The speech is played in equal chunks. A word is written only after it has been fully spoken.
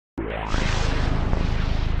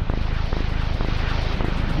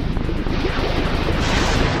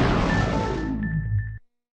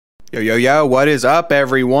Yo, yo, yo, what is up,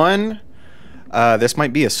 everyone? This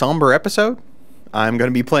might be a somber episode. I'm going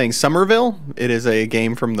to be playing Somerville. It is a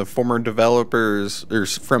game from the former developers, or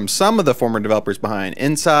from some of the former developers behind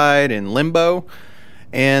Inside and Limbo.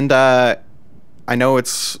 And I know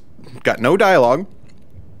it's got no dialogue.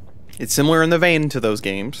 It's similar in the vein to those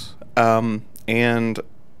games. And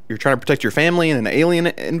you're trying to protect your family in an alien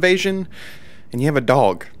invasion, and you have a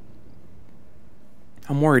dog.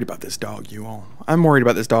 I'm worried about this dog, you all. I'm worried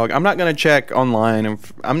about this dog. I'm not going to check online.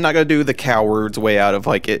 I'm not going to do the coward's way out of,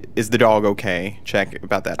 like, is the dog okay? Check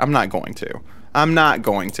about that. I'm not going to. I'm not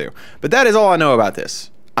going to. But that is all I know about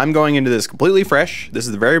this. I'm going into this completely fresh. This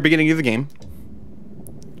is the very beginning of the game.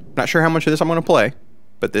 Not sure how much of this I'm going to play,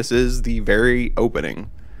 but this is the very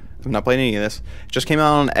opening. I'm not playing any of this. It just came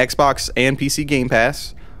out on Xbox and PC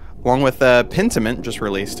Gamepass, along with Pentiment just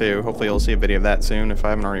released too. Hopefully you'll see a video of that soon if I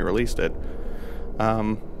haven't already released it.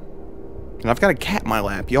 And I've got a cat in my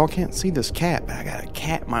lap. Y'all can't see this cat, but I got a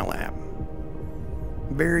cat in my lap.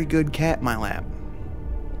 Very good cat in my lap.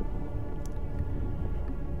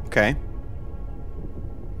 Okay.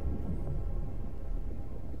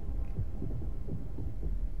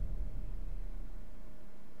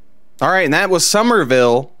 All right, and that was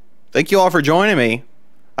Somerville. Thank you all for joining me.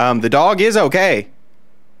 The dog is okay.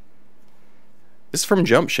 This is from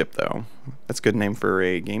Jump Ship, though. That's a good name for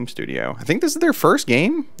a game studio. I think this is their first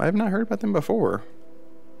game. I have not heard about them before.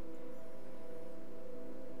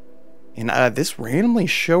 And this randomly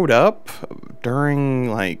showed up during,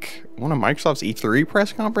 like, one of Microsoft's E3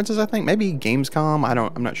 press conferences, I think. Maybe Gamescom.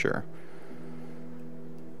 I'm not sure.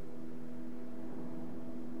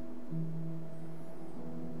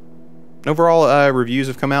 Overall, reviews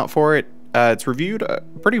have come out for it. It's reviewed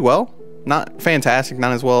pretty well. Not fantastic,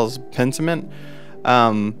 not as well as Pentiment.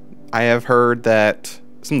 I have heard that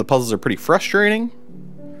some of the puzzles are pretty frustrating,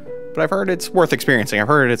 but I've heard it's worth experiencing. I've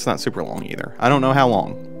heard it's not super long either. I don't know how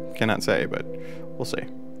long. Cannot say, but we'll see.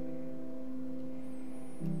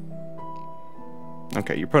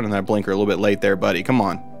 Okay, you're putting that blinker a little bit late there, buddy. Come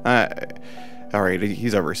on. Alright,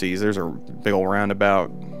 he's overseas. There's a big old roundabout.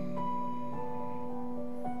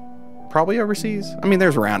 Probably overseas. I mean,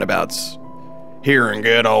 there's roundabouts here in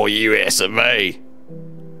good old US of A.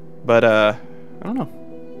 But, I don't know.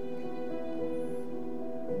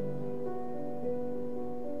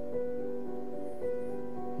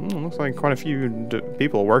 Looks like quite a few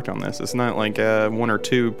people worked on this. It's not like a 1 or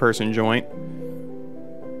 2 person joint.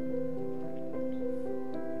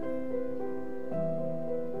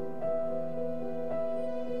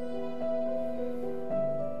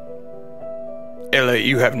 Elliot,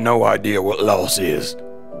 you have no idea what loss is.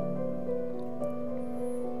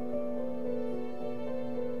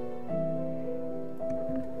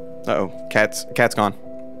 Uh-oh, cat's gone.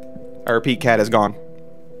 I repeat, cat is gone.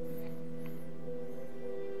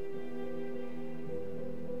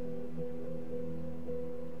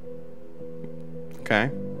 Okay.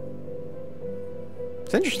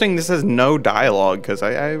 It's interesting this has no dialogue, because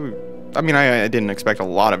I mean, I didn't expect a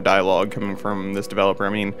lot of dialogue coming from this developer. I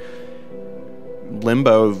mean,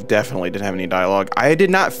 Limbo definitely didn't have any dialogue. I did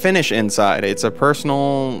not finish Inside. It's a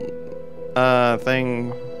personal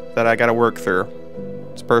thing that I gotta work through.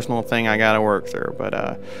 It's a personal thing I gotta work through, but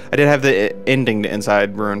I did have the ending to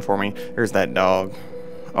Inside ruined for me. There's that dog.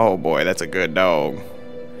 Oh boy, that's a good dog.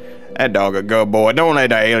 That dog a good boy. Don't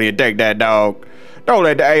let the alien take that dog. Don't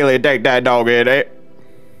let the alien take that dog in it.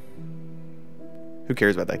 Who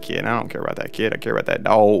cares about that kid? I don't care about that kid. I care about that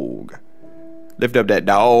dog. Lift up that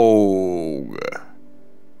dog.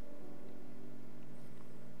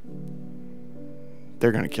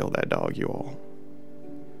 They're gonna kill that dog, you all.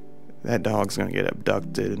 That dog's gonna get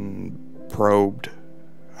abducted and probed.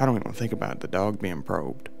 I don't even think about the dog being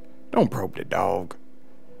probed. Don't probe the dog.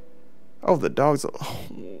 Oh, the dog's...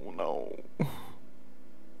 Oh, no.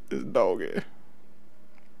 This doggy.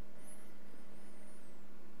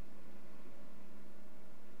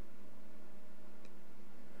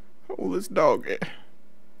 Oh, this doggy.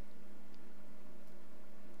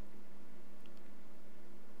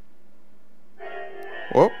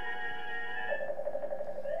 Whoop.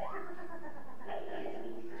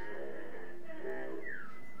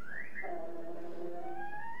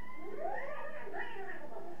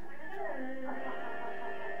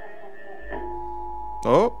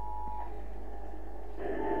 Oh.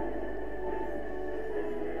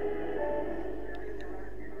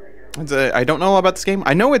 I don't know about this game.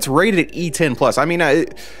 I know it's rated E10+. I mean,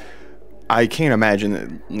 I can't imagine that,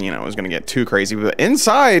 you know, it's going to get too crazy, but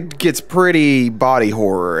Inside gets pretty body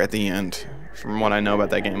horror at the end, from what I know about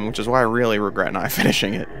that game, which is why I really regret not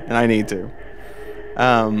finishing it, and I need to.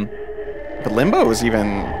 But Limbo was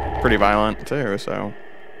even pretty violent too, so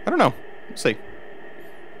I don't know. Let's see.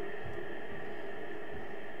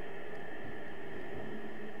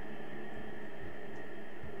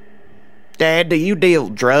 Dad, do you deal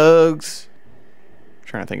drugs? I'm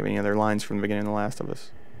trying to think of any other lines from the beginning of The Last of Us.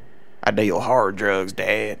 I deal hard drugs,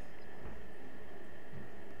 Dad.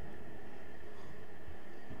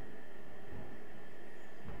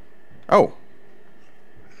 Oh.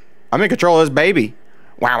 I'm in control of this baby.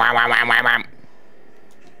 Wow, wow, wow, wow, wow, wow.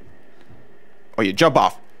 Oh, you jump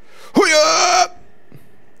off. Hoo-yah!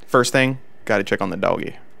 First thing, gotta check on the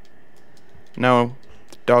doggy. No,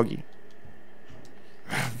 the doggy.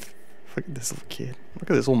 Look at this little kid. Look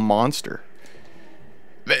at this little monster.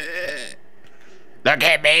 Look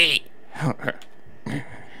at me.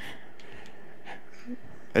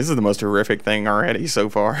 This is the most horrific thing already so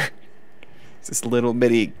far. It's this little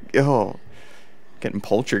bitty, oh, getting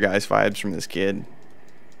poltergeist vibes from this kid.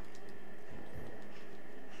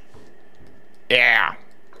 Yeah.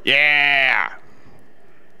 Yeah.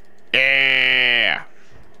 Yeah.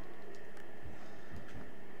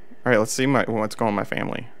 All right, let's see what's going on in my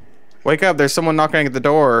family. Wake up, there's someone knocking at the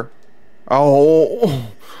door.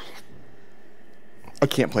 Oh. I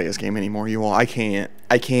can't play this game anymore, you all. I can't.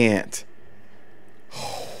 I can't.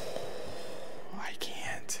 Oh, I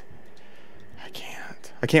can't. I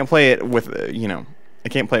can't. I can't play it with, you know, I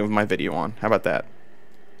can't play it with my video on. How about that?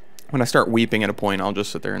 When I start weeping at a point, I'll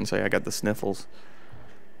just sit there and say I got the sniffles.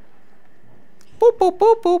 Boop, boop,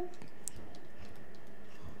 boop, boop.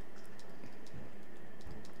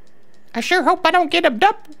 I sure hope I don't get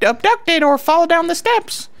abducted or fall down the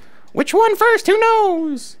steps. Which one first? Who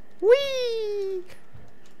knows? Whee!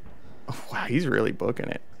 Oh, wow, he's really booking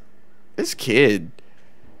it. This kid.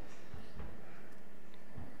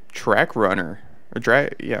 Track runner. Or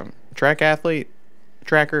track athlete.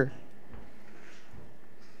 Tracker.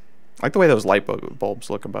 I like the way those light bulbs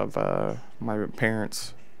look above my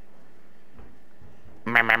parents.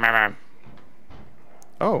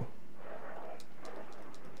 Oh.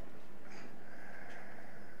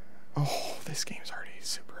 Oh, this game's already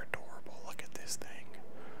super adorable. Look at this thing.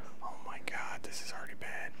 Oh my god, this is already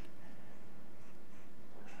bad.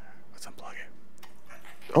 Let's unplug it.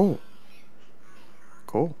 Oh.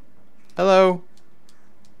 Cool. Hello.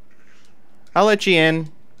 I'll let you in.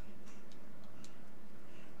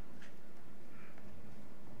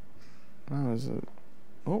 Oh, is it?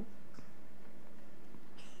 Oh.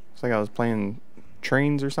 It's like I was playing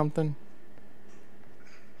trains or something.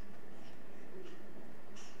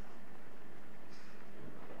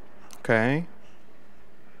 Okay.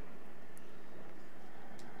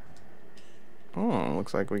 Oh,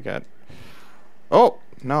 looks like we got... Oh!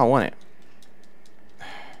 No, I want it.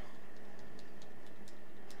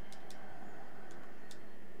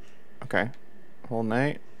 Okay. Whole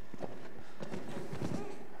night.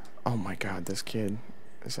 Oh my god, this kid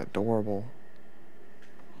is adorable.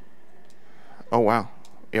 Oh wow.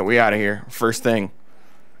 Yeah, we out of here. First thing.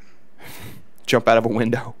 Jump out of a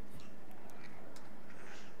window.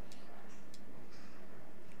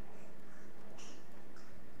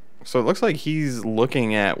 So it looks like he's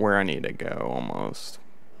looking at where I need to go, almost.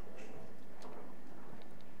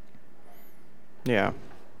 Yeah.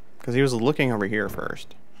 Because he was looking over here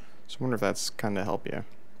first. So I wonder if that's kind of help you.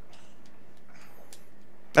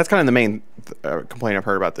 That's kind of the main complaint I've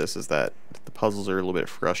heard about this, is that the puzzles are a little bit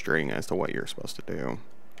frustrating as to what you're supposed to do.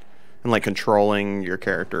 And like controlling your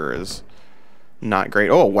character is not great.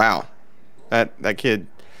 Oh, wow. That kid,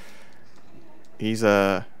 he's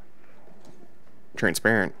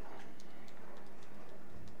transparent.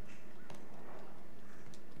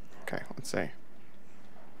 Okay, let's see.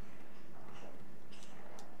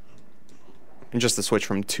 And just the switch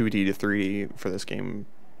from 2D to 3D for this game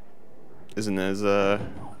isn't as oh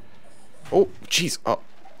jeez. Oh,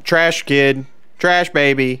 trash kid, trash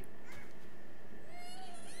baby.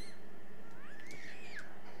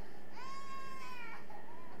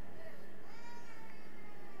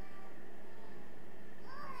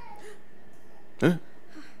 Huh?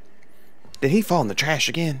 Did he fall in the trash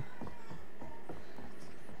again?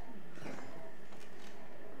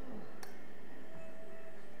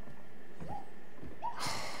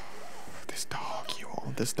 This dog, you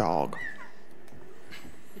all, this dog.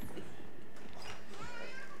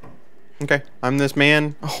 Okay, I'm this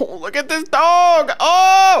man. Oh, look at this dog!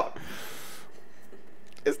 Oh!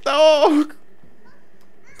 This dog!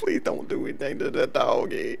 Please don't do anything to the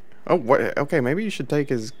doggy. Oh, what? Okay, maybe you should take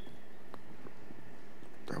his...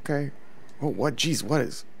 Okay. Oh, what? Jeez, what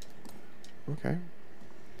is... Okay.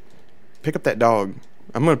 Pick up that dog.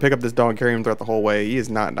 I'm gonna pick up this dog and carry him throughout the whole way. He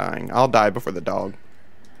is not dying. I'll die before the dog.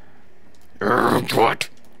 What?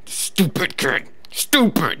 Stupid kid.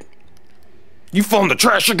 Stupid! You fall in the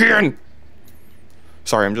trash again!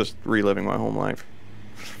 Sorry, I'm just reliving my home life.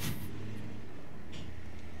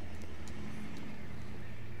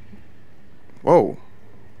 Whoa.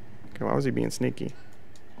 Okay, why was he being sneaky?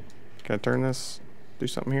 Can I turn this? Do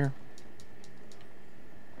something here?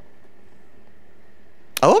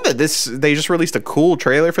 I love that they just released a cool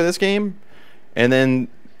trailer for this game, and then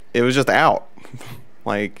it was just out.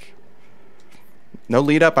 Like, no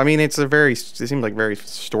lead up. I mean, it seems like very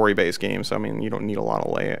story based game, so I mean, you don't need a lot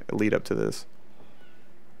of lead up to this.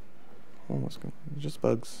 Oh, what's going on? Just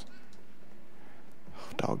bugs.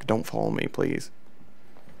 Oh, dog, don't follow me, please.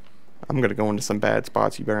 I'm gonna go into some bad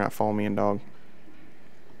spots. You better not follow me in, dog.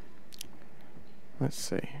 Let's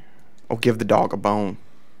see. Oh, give the dog a bone.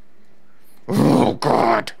 Oh,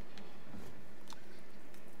 God.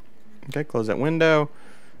 Okay, close that window.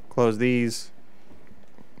 Close these.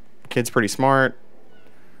 Kid's pretty smart.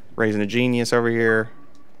 Raising a genius over here.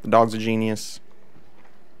 The dog's a genius.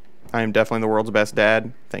 I am definitely the world's best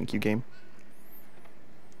dad. Thank you, game.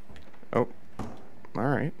 Oh.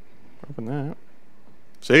 Alright. Open that.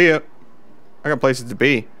 See ya. I got places to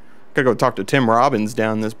be. Gotta go talk to Tim Robbins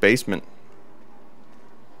down in this basement.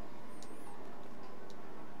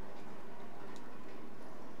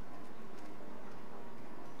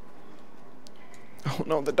 Oh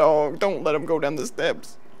no, the dog. Don't let him go down the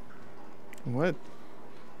steps. What?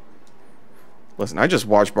 Listen, I just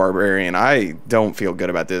watched Barbarian. I don't feel good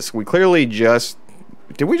about this. We clearly just...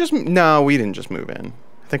 Did we just... No, we didn't just move in.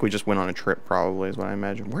 I think we just went on a trip, probably, is what I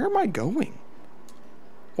imagine. Where am I going?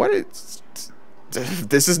 What is...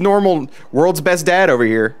 This is normal. World's best dad over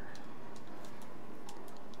here.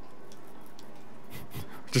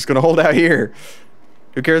 Just gonna hold out here.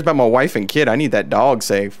 Who cares about my wife and kid? I need that dog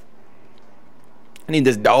safe. I need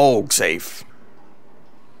this dog safe.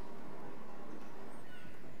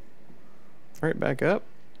 Right back up.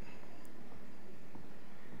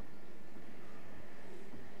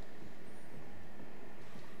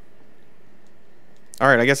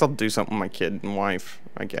 Alright, I guess I'll do something with my kid and wife,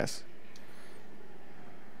 I guess.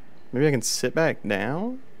 Maybe I can sit back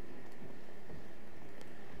down?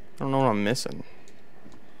 I don't know what I'm missing.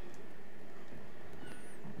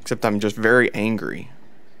 Except I'm just very angry.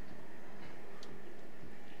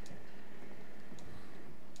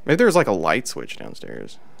 Maybe there's like a light switch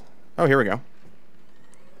downstairs. Oh, here we go.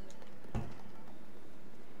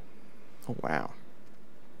 Oh, wow.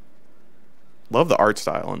 Love the art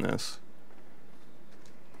style in this.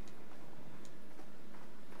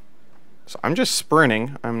 So I'm just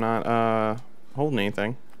sprinting. I'm not holding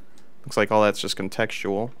anything. Looks like all that's just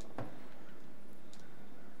contextual.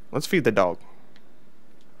 Let's feed the dog.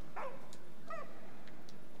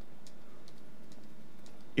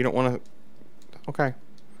 You don't want to... Okay.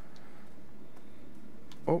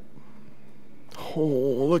 Oh. Oh,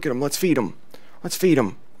 look at him. Let's feed him. Let's feed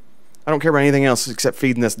him. I don't care about anything else except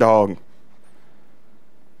feeding this dog.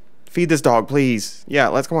 Feed this dog, please. Yeah,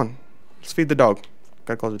 let's come on. Let's feed the dog.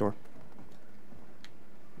 Gotta close the door.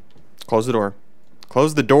 Close the door.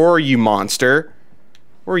 Close the door, you monster.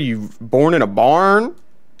 Were you born in a barn?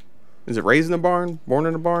 Is it raised in a barn? Born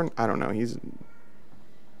in a barn? I don't know. He's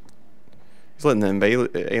letting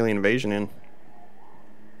the alien invasion in.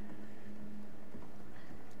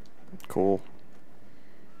 Cool.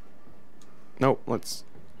 Nope,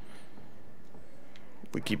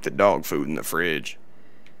 we keep the dog food in the fridge.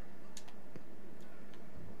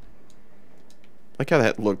 Like how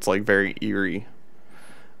that looked like very eerie.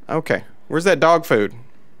 Okay, where's that dog food?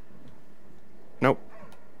 Nope.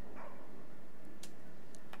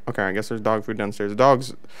 Okay, I guess there's dog food downstairs.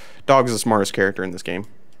 Dog's the smartest character in this game.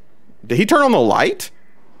 Did he turn on the light?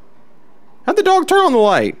 How'd the dog turn on the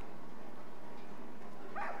light?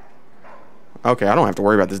 Okay, I don't have to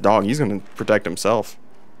worry about this dog. He's gonna protect himself.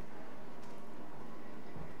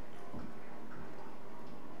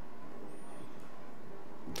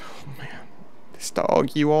 Oh man, this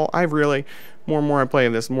dog, you all. I really, more and more I play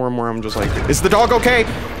this, more and more I'm just like, is the dog okay?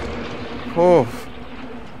 Oh.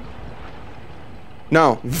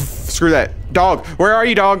 No, screw that. Dog, where are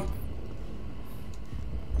you, dog?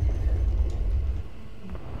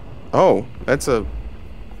 Oh, that's a...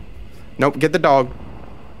 Nope, get the dog.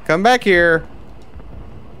 Come back here.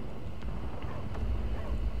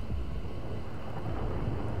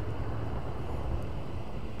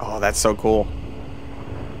 Oh, that's so cool.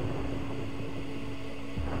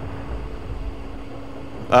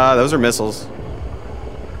 Those are missiles.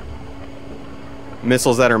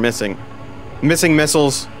 Missiles that are missing. Missing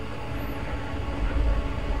missiles.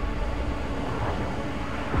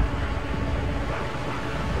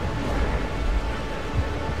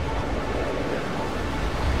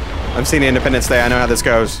 I've seen Independence Day. I know how this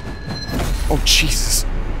goes. Oh, Jesus.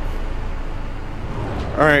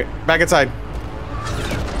 Alright, back inside.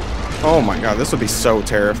 Oh my god, this would be so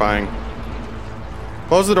terrifying.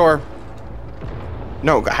 Close the door.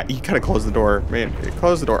 No, God, you gotta close the door. Man,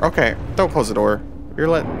 close the door. Okay, don't close the door. You're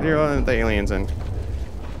letting the aliens in.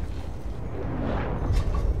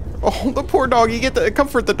 Oh, the poor doggy.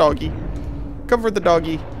 Comfort the doggy. Comfort the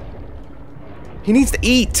doggy. He needs to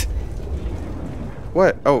eat.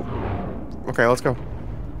 What? Oh. Okay, let's go.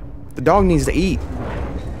 The dog needs to eat.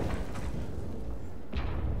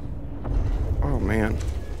 Oh, man.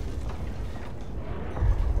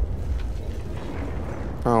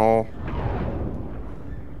 Oh.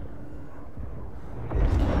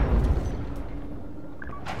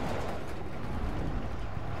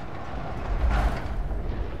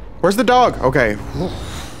 Where's the dog? Okay.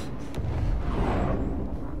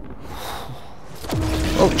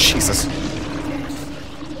 Oh, Jesus.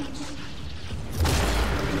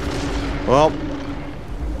 Well,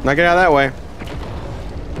 not get out of that way.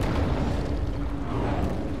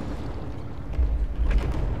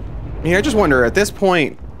 Yeah, I just wonder, at this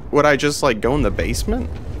point, would I just, like, go in the basement?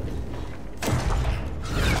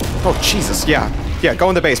 Oh, Jesus, yeah. Yeah, go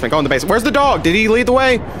in the basement, go in the basement. Where's the dog? Did he lead the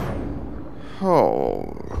way?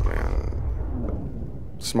 Oh, man.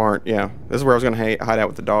 Smart, yeah. This is where I was gonna hide out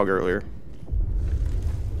with the dog earlier.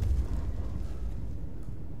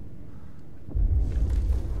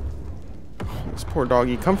 This poor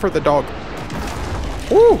doggy. Comfort the dog.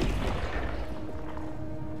 Woo!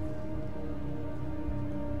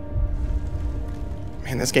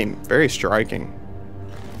 Man, this game, very striking.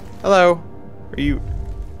 Hello. Are you...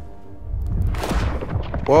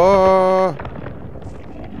 Whoa!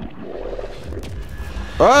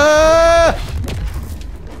 Ah!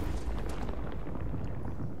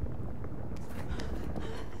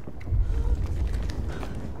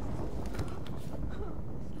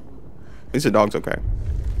 At least the dog's okay.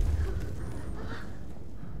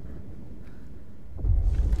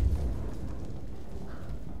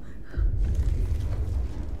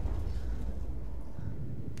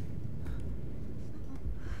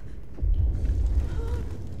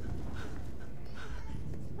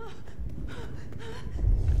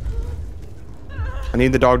 I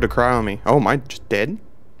need the dog to cry on me. Oh, am I just dead?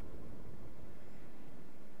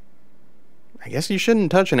 I guess you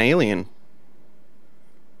shouldn't touch an alien.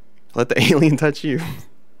 Let the alien touch you.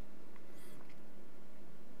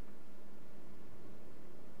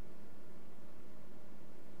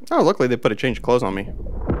 Oh, luckily they put a change of clothes on me.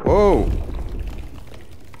 Whoa.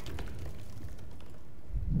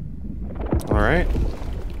 Alright.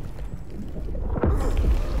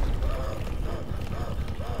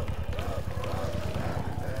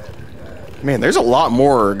 Man, there's a lot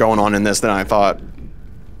more going on in this than I thought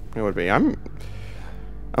it would be. I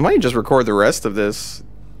might just record the rest of this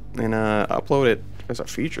and upload it as a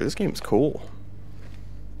feature. This game's cool.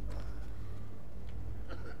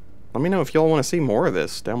 Let me know if y'all want to see more of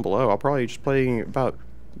this down below. I'll probably just play about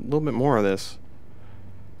a little bit more of this.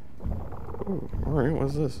 Ooh, alright,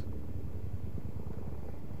 what's this?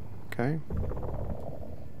 Okay.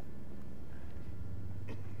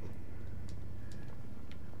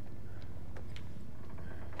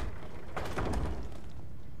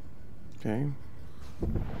 Okay.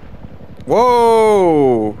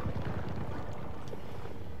 Whoa!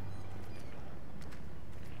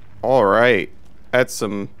 All right, that's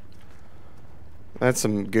some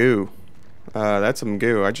goo. That's some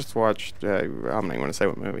goo. I just watched. I don't even want to say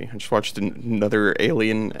what movie. I just watched another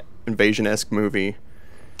alien invasion-esque movie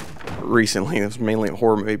recently. It was mainly a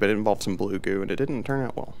horror movie, but it involved some blue goo, and it didn't turn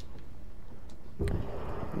out well.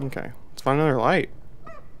 Okay, let's find another light.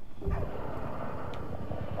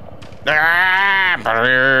 Ah!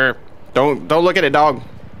 Don't look at it, dog.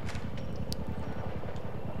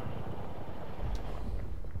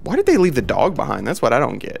 Why did they leave the dog behind? That's what I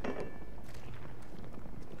don't get.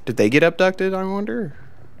 Did they get abducted, I wonder?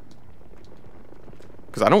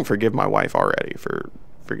 Because I don't forgive my wife already for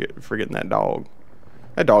forgetting that dog.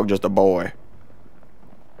 That dog just a boy.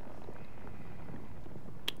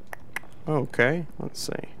 Okay, let's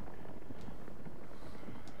see.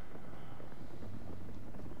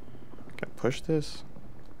 Can I push this?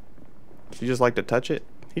 She just like to touch it?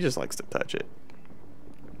 He just likes to touch it.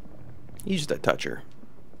 He's just a toucher.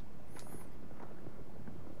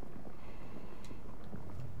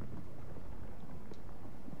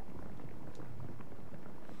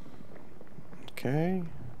 Okay.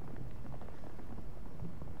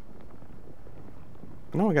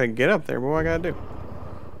 No, I gotta get up there. What do I gotta do?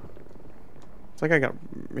 It's like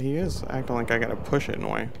he is acting like I gotta push it in a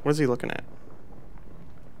way. What is he looking at?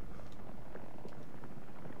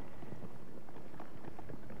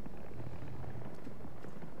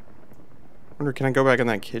 Wonder, can I go back in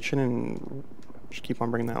that kitchen and just keep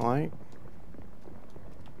on bringing that light?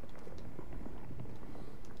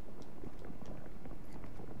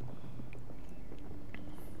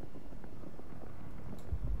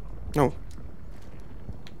 No.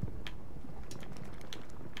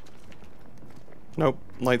 Nope.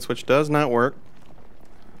 Light switch does not work.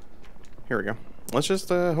 Here we go. Let's just,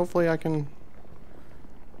 hopefully I can...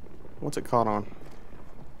 What's it caught on?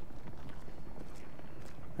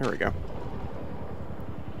 There we go.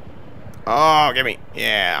 Oh, give me.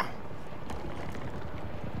 Yeah.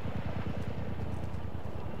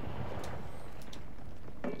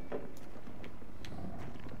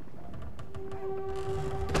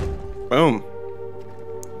 Boom.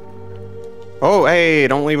 Oh, hey,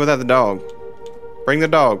 don't leave without the dog. Bring the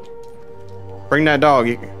dog. Bring that dog.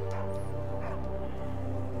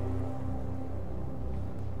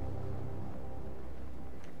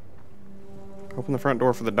 Open the front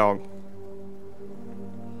door for the dog.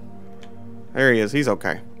 There he is. He's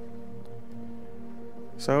okay.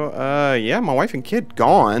 So, yeah, my wife and kid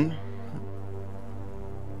gone.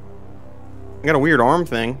 I got a weird arm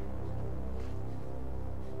thing.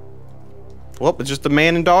 Well, it's just a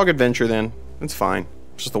man and dog adventure then. It's fine.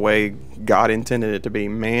 It's just the way God intended it to be.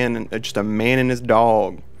 Man, and just a man and his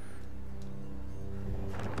dog.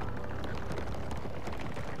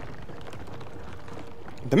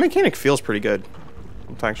 The mechanic feels pretty good.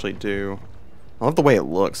 To actually do. I love the way it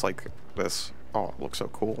looks like this. Oh, it looks so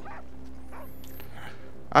cool.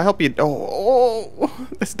 I help you. Oh,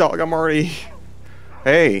 this dog. I'm already.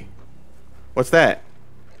 Hey, what's that?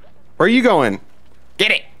 Where are you going?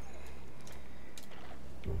 Get it.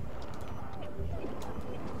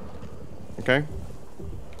 Okay.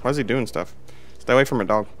 Why is he doing stuff? Stay away from a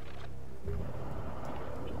dog.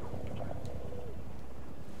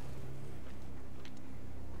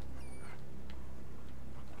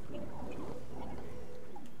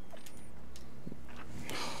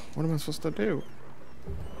 What am I supposed to do?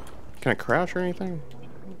 Can I crouch or anything?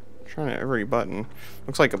 I'm trying every button.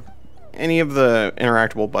 Looks like any of the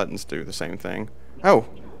interactable buttons do the same thing. Oh.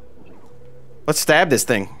 Let's stab this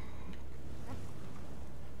thing.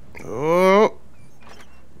 Oh.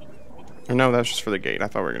 Or no, that's just for the gate. I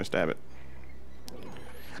thought we were going to stab it.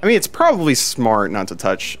 I mean, it's probably smart not to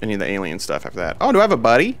touch any of the alien stuff after that. Oh, do I have a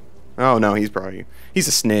buddy? Oh, no, he's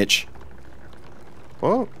a snitch.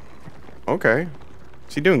 Well, okay.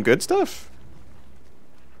 Is he doing good stuff?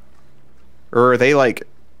 Or are they, like,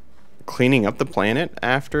 cleaning up the planet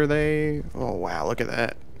after they... Oh, wow, look at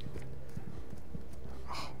that.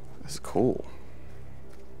 Oh, that's cool.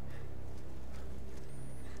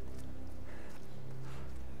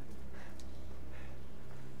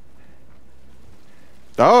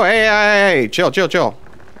 Oh, hey, chill.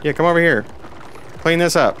 Yeah, come over here. Clean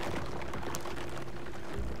this up.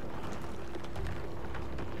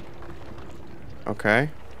 Okay.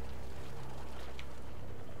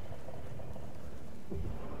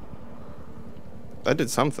 That did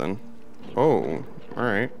something. Oh,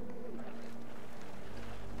 alright.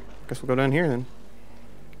 Guess we'll go down here then.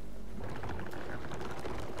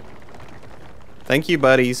 Thank you,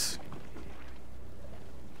 buddies.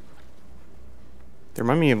 They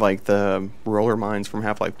remind me of like the roller mines from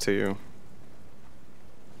Half-Life 2.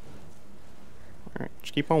 Alright,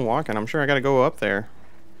 just keep on walking. I'm sure I gotta go up there.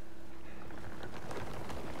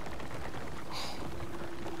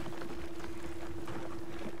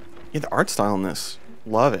 Yeah, the art style in this.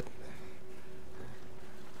 Love it.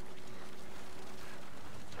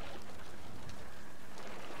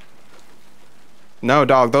 No,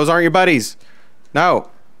 dog. Those aren't your buddies. No.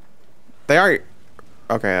 They aren't.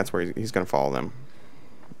 Okay, that's where he's going to follow them.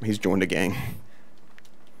 He's joined a gang.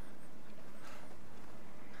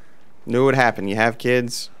 Knew it would happen. You have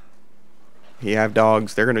kids. You have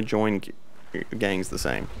dogs. They're going to join gangs the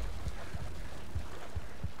same.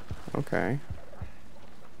 Okay.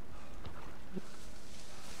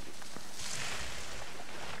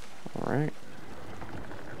 Alright.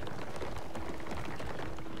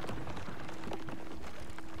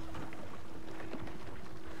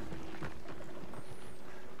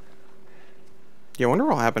 Yeah, I wonder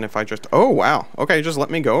what'll happen if I just... Oh, wow. Okay, just let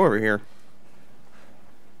me go over here.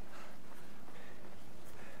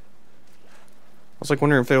 I was like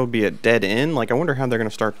wondering if there would be a dead end. Like, I wonder how they're going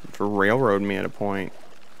to start to railroad me at a point.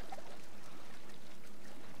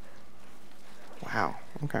 Wow.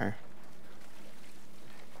 Okay.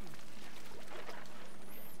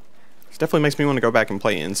 This definitely makes me want to go back and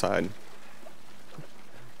play Inside.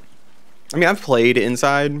 I mean, I've played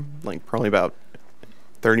Inside, like, probably about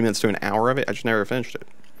 30 minutes to an hour of it. I just never finished it.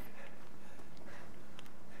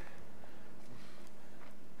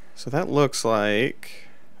 So that looks like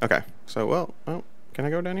Okay. So, well, oh, can I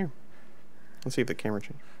go down here? Let's see if the camera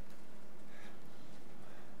changes.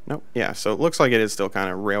 Nope. Yeah, so it looks like it is still kind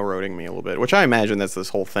of railroading me a little bit, which I imagine that's this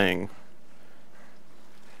whole thing.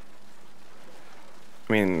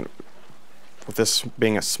 I mean, with this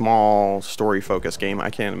being a small story-focused game, I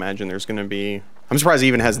can't imagine there's going to be... I'm surprised it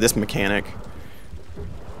even has this mechanic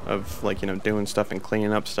of, like, you know, doing stuff and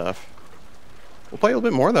cleaning up stuff. We'll play a little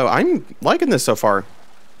bit more, though. I'm liking this so far.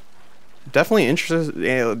 Definitely interested,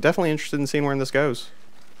 yeah, definitely interested in seeing where this goes.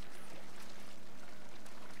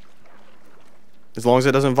 As long as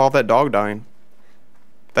it doesn't involve that dog dying.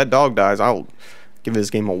 If that dog dies, I'll give this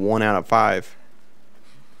game a 1 out of 5.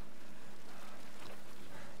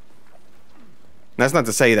 And that's not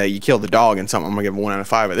to say that you kill the dog and something I'm gonna give a 1 out of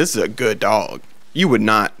 5. But this is a good dog. You would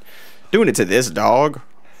not doing it to this dog.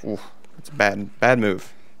 Oof, that's a bad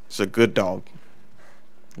move. It's a good dog.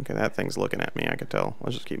 Okay, that thing's looking at me. I can tell.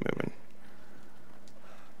 Let's just keep moving.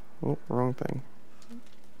 Oh, wrong thing.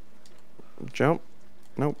 Jump.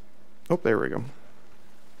 Nope. Oh, there we go.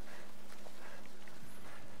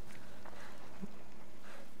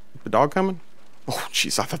 The dog coming? Oh,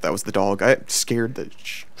 jeez, I thought that was the dog. I scared the...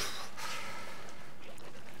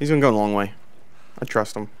 He's gonna go a long way. I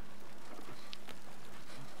trust him.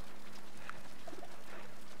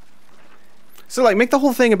 So, like, make the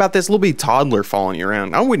whole thing about this little bitty toddler following you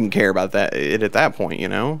around. I wouldn't care about that at that point, you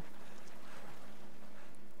know?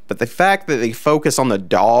 But the fact that they focus on the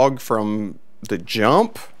dog from the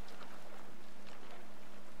jump...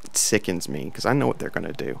 It sickens me, because I know what they're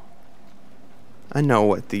gonna do. I know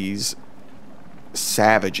what these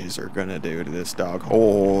savages are gonna do to this dog.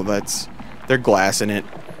 Oh, that's... They're glassing it.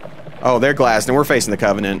 Oh, they're glassing it. We're facing the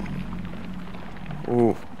Covenant.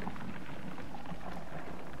 Ooh.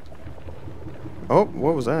 Oh,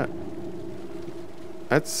 what was that?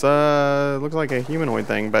 That's, looks like a humanoid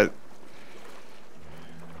thing, but...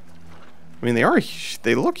 I mean,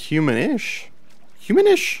 they look human-ish.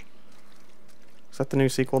 Human-ish? Is that the new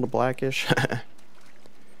sequel to Blackish?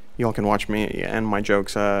 Y'all can watch me and my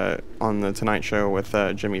jokes on the Tonight Show with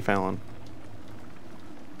Jimmy Fallon.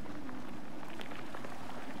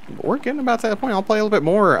 But we're getting about to that point. I'll play a little bit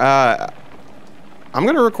more. I'm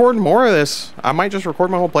going to record more of this. I might just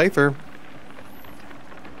record my whole playthrough.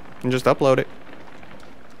 And just upload it.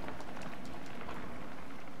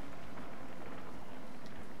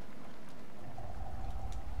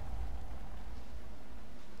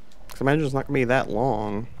 Because I imagine it's not going to be that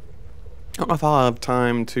long. I don't know if I'll have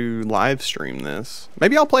time to live stream this.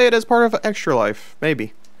 Maybe I'll play it as part of Extra Life.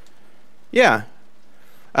 Maybe. Yeah.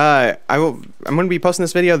 I'm going to be posting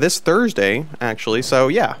this video this Thursday, actually. So,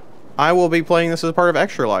 yeah. I will be playing this as part of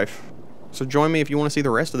Extra Life. So join me if you want to see the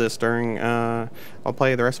rest of this during... I'll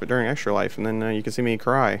play the rest of it during Extra Life. And then you can see me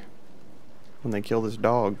cry when they kill this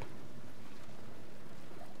dog.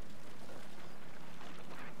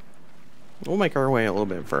 We'll make our way a little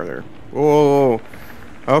bit further. Whoa.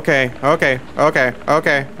 Okay, okay, okay,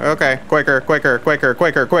 okay, okay. Quicker, quicker, quicker,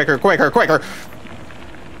 quicker, quicker, quicker, quicker.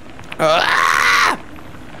 Ah!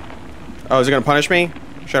 Oh, is it gonna punish me?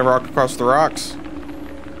 Should I rock across the rocks?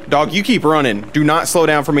 Dog, you keep running. Do not slow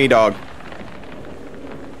down for me, dog.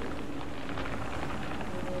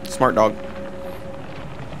 Smart dog.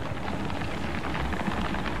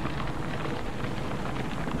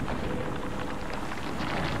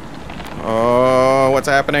 Oh, what's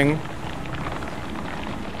happening?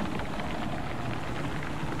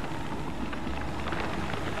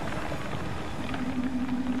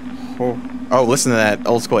 Oh, listen to that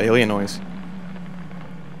old school alien noise.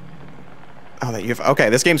 Oh, that UFO. Okay,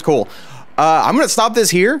 this game's cool. I'm gonna stop this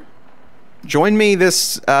here. Join me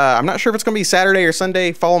this. I'm not sure if it's gonna be Saturday or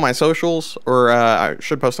Sunday. Follow my socials, or I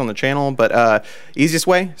should post on the channel. But easiest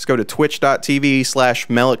way is go to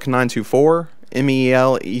twitch.tv/Melech924,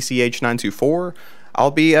 MELECH924.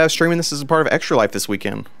 I'll be streaming this as a part of Extra Life this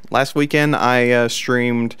weekend. Last weekend I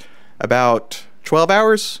streamed about 12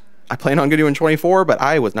 hours. I plan on doing 24, but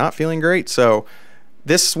I was not feeling great. So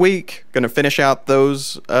this week, gonna finish out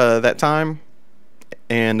those that time,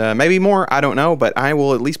 and maybe more. I don't know, but I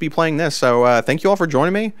will at least be playing this. So thank you all for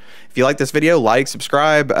joining me. If you like this video, like,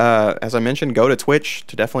 subscribe. As I mentioned, go to Twitch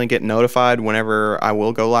to definitely get notified whenever I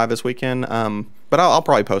will go live this weekend. But I'll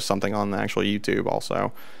probably post something on the actual YouTube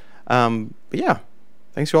also. But yeah,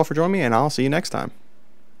 thanks you all for joining me, and I'll see you next time.